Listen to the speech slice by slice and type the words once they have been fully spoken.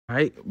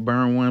Right,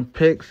 burn one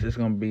picks. It's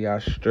gonna be our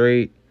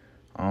straight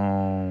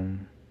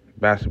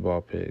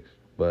basketball picks,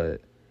 but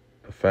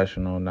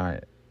professional,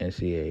 not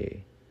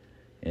NCAA.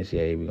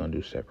 NCAA we gonna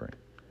do separate.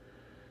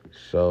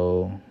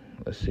 So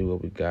let's see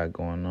what we got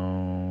going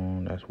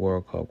on. That's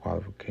World Cup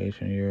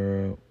qualification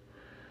Europe.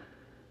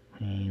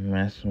 Ain't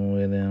messing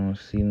with it. I don't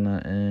see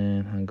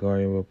nothing.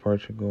 Hungary with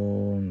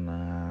Portugal.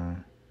 Nah.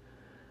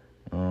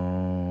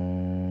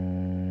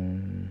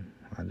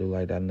 I do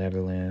like that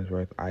Netherlands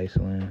versus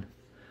Iceland.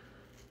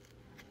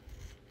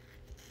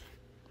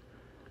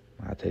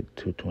 I'll take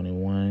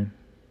 221.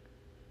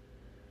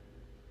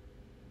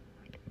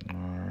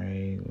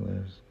 Alright,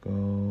 let's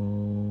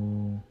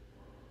go.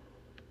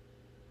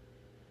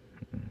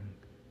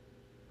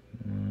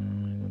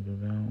 I'm gonna do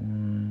that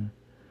one.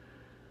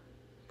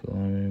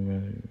 Colombia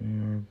versus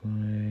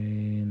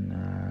Uruguay.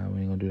 Nah,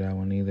 we ain't gonna do that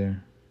one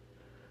either.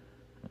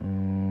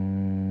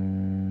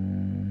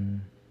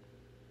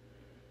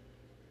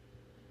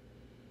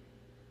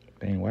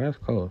 Dang, why that's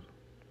close?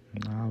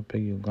 I'll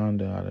pick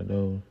Uganda out of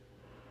those.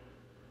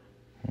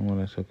 Oh,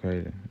 that's so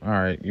crazy.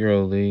 Alright,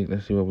 Euro League.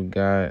 Let's see what we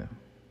got.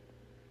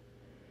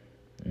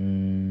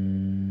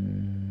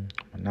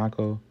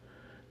 Monaco.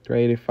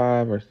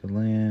 385 versus the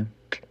Land.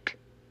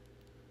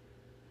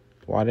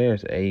 Why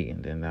there's 8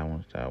 and then that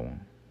one's that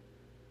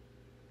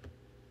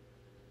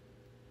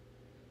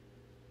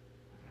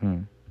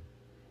one.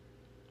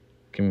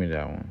 Give me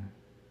that one.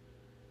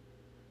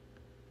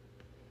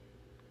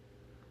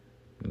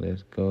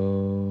 Let's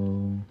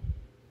go.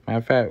 Matter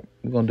of fact,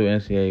 we're going to do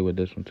NCAA with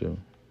this one too.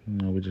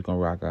 We're just going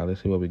to rock out.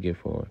 Let's see what we get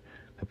for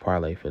the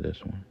parlay for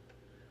this one.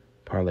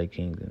 Parlay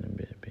Kings in the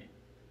bit.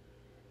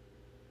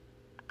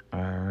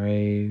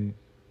 Alright.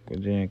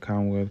 Virginia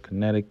Commonwealth,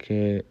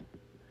 Connecticut.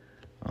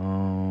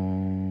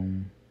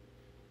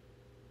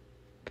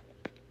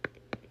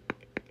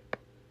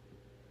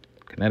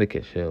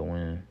 Connecticut should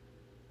win.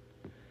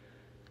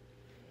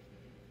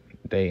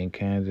 They in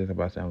Kansas. I'm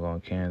about to say I'm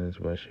going Kansas,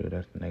 but shoot,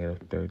 that's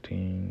negative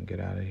 13. Get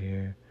out of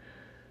here.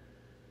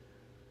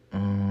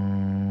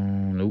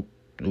 Nope.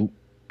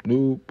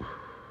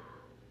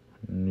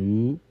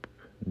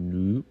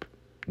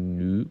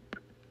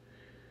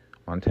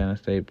 Montana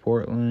State,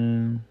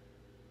 Portland.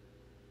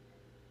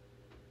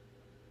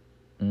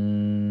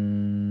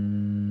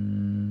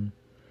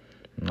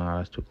 Nah,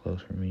 that's too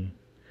close for me.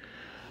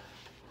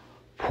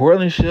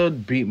 Portland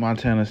should beat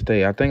Montana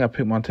State. I think I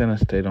picked Montana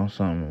State on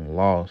something and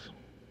lost.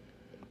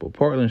 But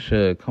Portland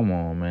should. Come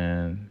on,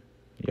 man.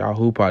 Y'all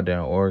hoop out there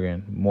in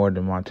Oregon more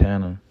than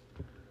Montana.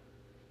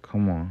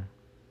 Come on.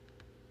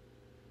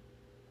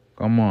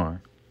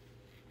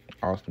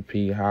 Austin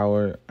P.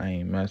 Howard. I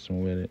ain't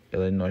messing with it.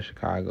 Illinois,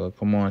 Chicago.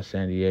 Come on,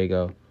 San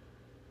Diego.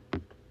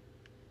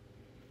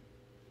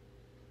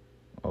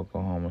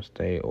 Oklahoma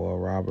State. Oral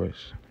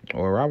Roberts.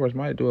 Oral Roberts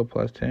might do a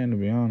plus 10, to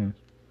be honest.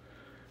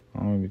 I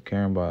don't really be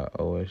caring about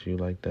OSU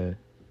like that.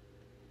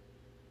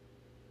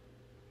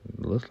 It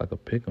looks like a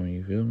pick 'em,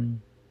 you feel me?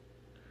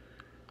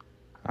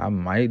 I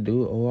might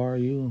do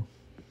ORU.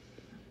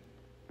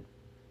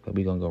 But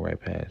we gonna go right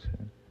past it.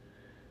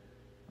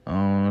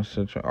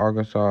 Central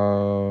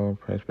Arkansas,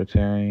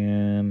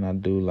 Presbyterian. I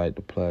do like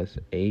the plus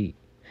 8.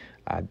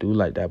 I do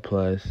like that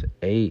plus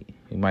 8.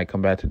 You might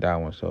come back to that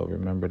one, so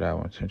remember that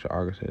one. Central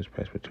Arkansas is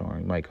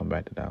Presbyterian. You might come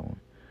back to that one.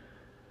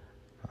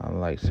 I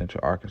like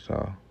Central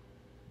Arkansas.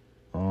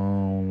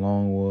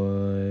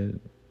 Longwood,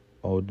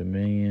 Old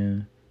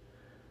Dominion.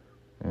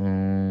 I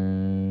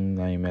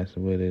ain't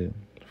messing with it.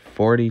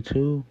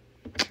 42.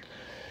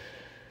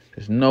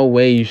 There's no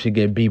way you should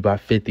get beat by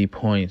 50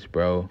 points,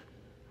 bro.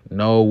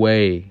 No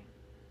way.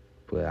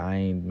 But I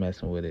ain't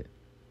messing with it.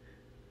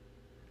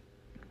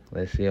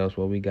 Let's see else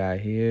what we got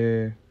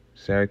here.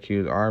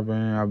 Syracuse,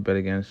 Auburn. I bet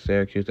against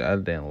Syracuse the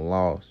other day and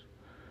lost.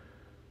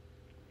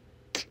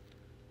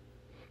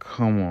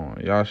 Come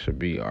on. Y'all should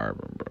beat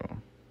Auburn,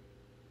 bro.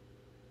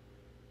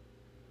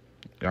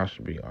 Y'all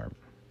should beat Auburn.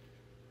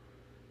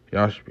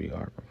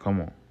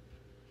 Come on.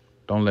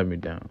 Don't let me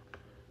down.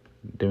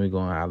 Then we go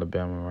on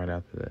Alabama right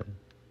after that.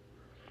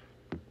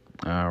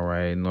 All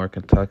right, North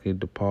Kentucky,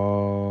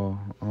 DePaul.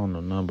 I don't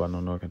know nothing about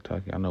no North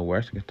Kentucky. I know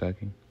Western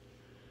Kentucky.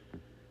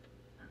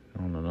 I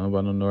don't know nothing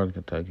about no Northern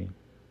Kentucky.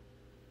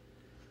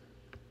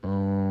 So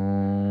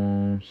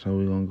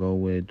we're going to go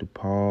with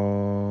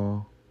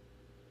DePaul.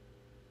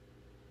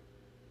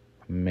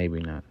 Maybe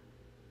not.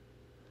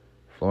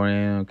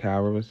 Florida,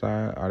 Cal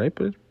Riverside.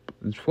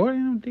 Is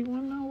Florida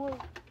D1 now? What?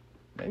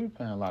 They be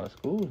playing a lot of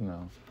schools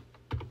now.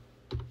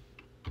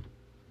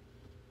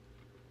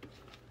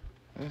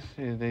 Let's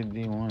see if they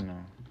D1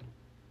 now.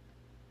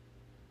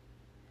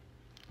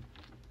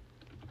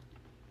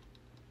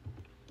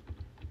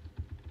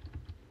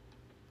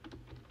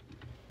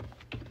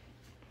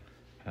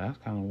 That's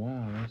kind of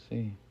wild. Let's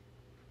see.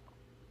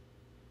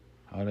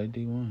 Oh, they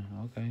D1.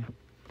 Okay.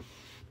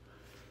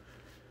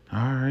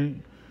 All right.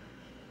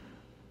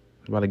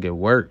 It's about to get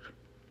worked.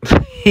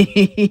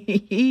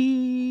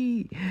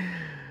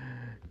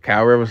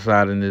 Cal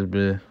Riverside in this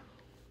bit.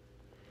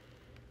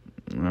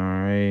 All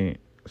right.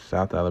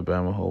 South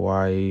Alabama,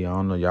 Hawaii. I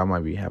don't know. Y'all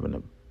might be having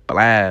a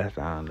blast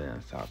down there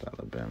in South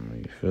Alabama.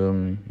 You feel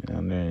me?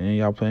 Down there. And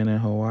y'all playing in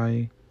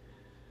Hawaii?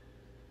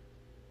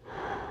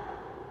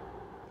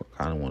 I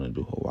kind of want to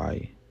do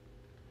Hawaii.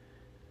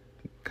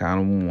 Kind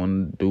of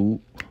want to do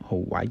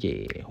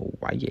Hawaii.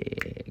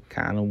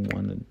 Kind of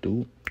want to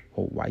do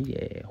Hawaii.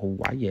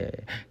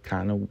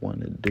 Kind of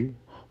want to do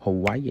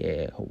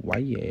Hawaii.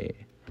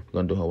 We're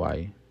going to do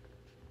Hawaii.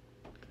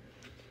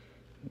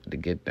 To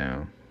get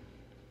down.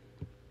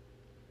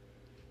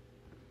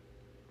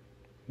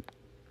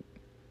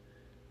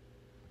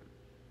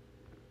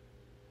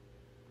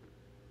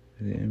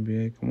 The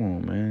NBA? Come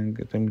on, man.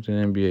 Get them to the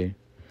NBA.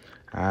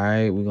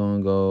 Alright, we're going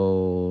to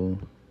go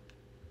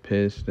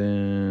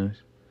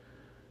Pistons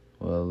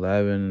with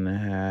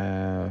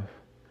 11.5.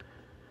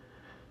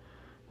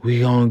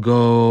 We're going to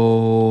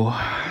go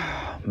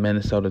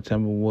Minnesota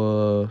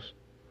Timberwolves.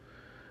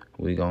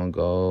 We're going to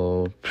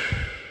go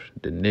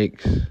the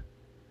Knicks.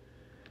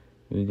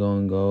 We're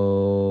going to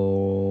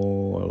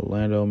go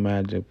Orlando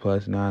Magic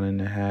plus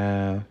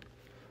 9.5.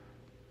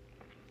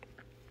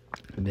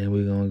 And then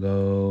we're going to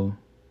go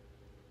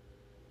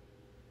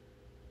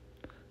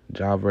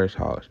Ja versus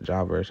Hawks. We're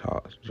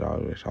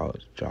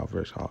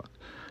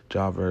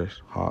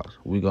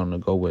going to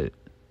go with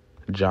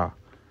Ja.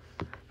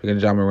 We're going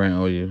to Ja Morant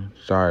on you.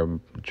 Sorry,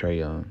 Trae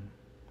Young.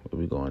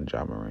 We're going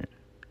Ja Morant.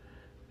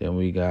 Then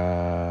we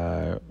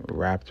got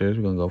Raptors.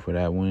 We're going to go for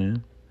that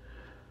win.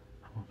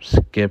 I'm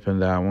skipping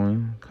that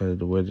one because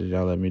the Wizards,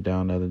 y'all let me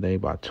down the other day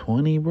by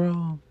 20,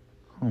 bro.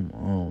 Come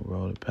on,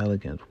 bro. The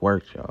Pelicans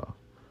worked, y'all.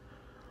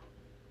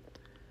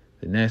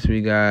 The next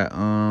we got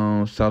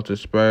Celtics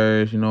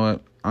Spurs. You know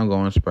what? I'm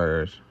going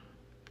Spurs.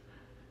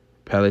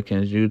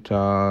 Pelicans,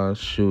 Utah.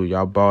 Shoot,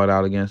 y'all balled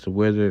out against the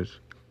Wizards.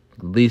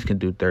 At least can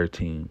do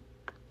 13.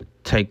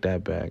 Take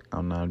that back.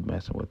 I'm not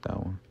messing with that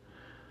one.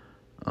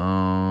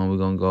 We're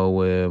going to go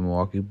with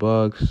Milwaukee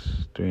Bucks.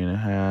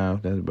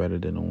 3.5. That's better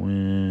than a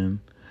win.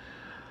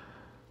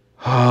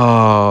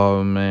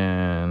 Oh,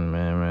 man.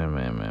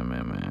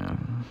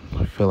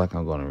 I feel like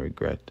I'm going to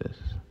regret this.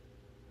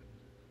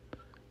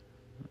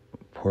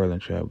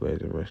 Portland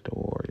Trailblazers versus the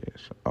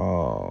Warriors.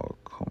 Oh,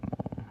 come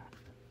on.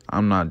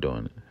 I'm not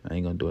doing it. I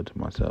ain't going to do it to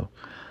myself.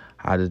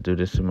 I just do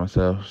this to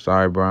myself.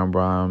 Sorry, Brian,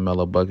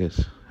 Mellow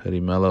Buckets, Hoodie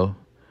Mellow,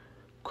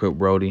 Crip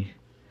Brody.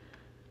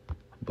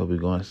 But we're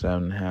going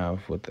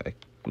 7.5 with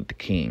the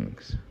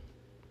Kings.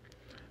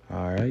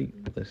 All right.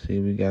 Let's see.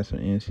 We got some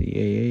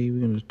NCAA. We're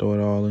going to throw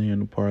it all in here in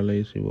the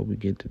parlay, see what we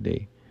get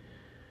today.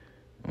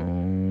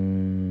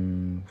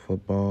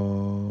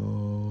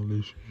 Football.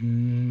 Let's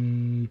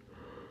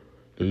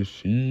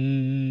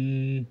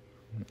see.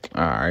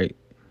 All right.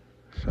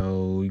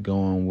 So we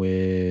going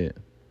with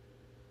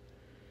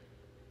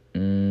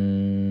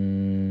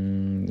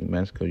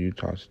Mexico,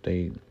 Utah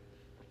State,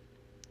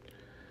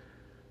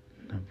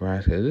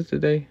 Nebraska. Is this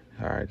today?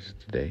 All right, this is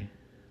today.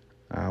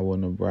 Iowa,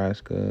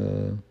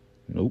 Nebraska.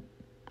 Nope.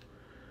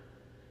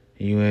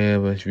 You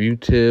have a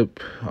UTEP.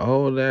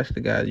 Oh, that's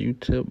the guy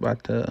UTEP by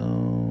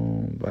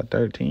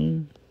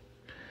 13.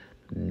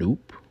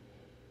 Nope.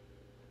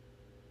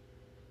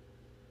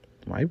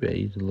 Might be an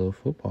easy little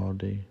football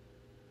day.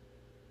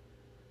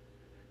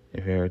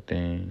 If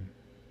everything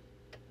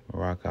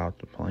rock out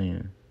the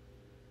plan.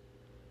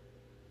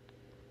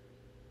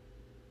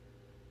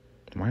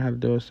 Might have to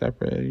do a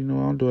separate,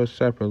 I'll do a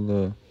separate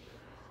little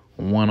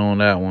one on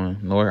that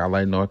one. I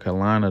like North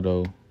Carolina,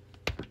 though.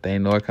 I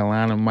think North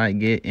Carolina might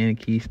get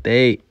NC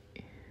State.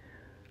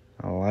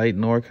 I like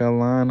North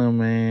Carolina,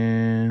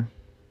 man.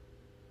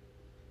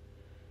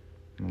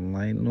 I'm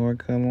not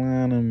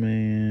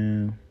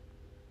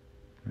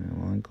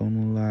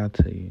gonna lie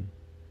to you.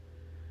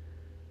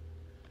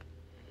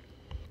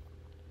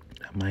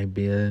 That might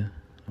be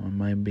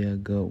a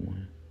good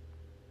one.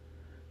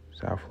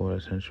 South Florida,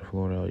 Central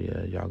Florida, oh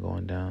yeah, y'all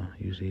going down,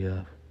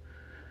 UCF.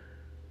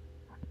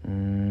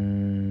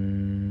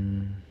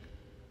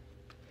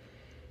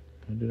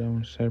 I'll do that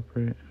one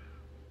separate.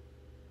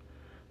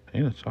 I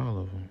think that's all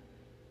of them.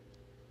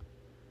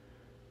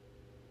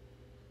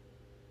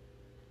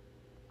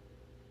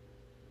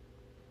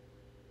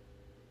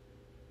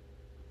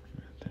 I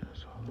think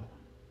that's all of them.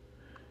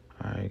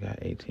 Alright, got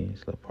 18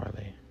 slip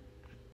parlay.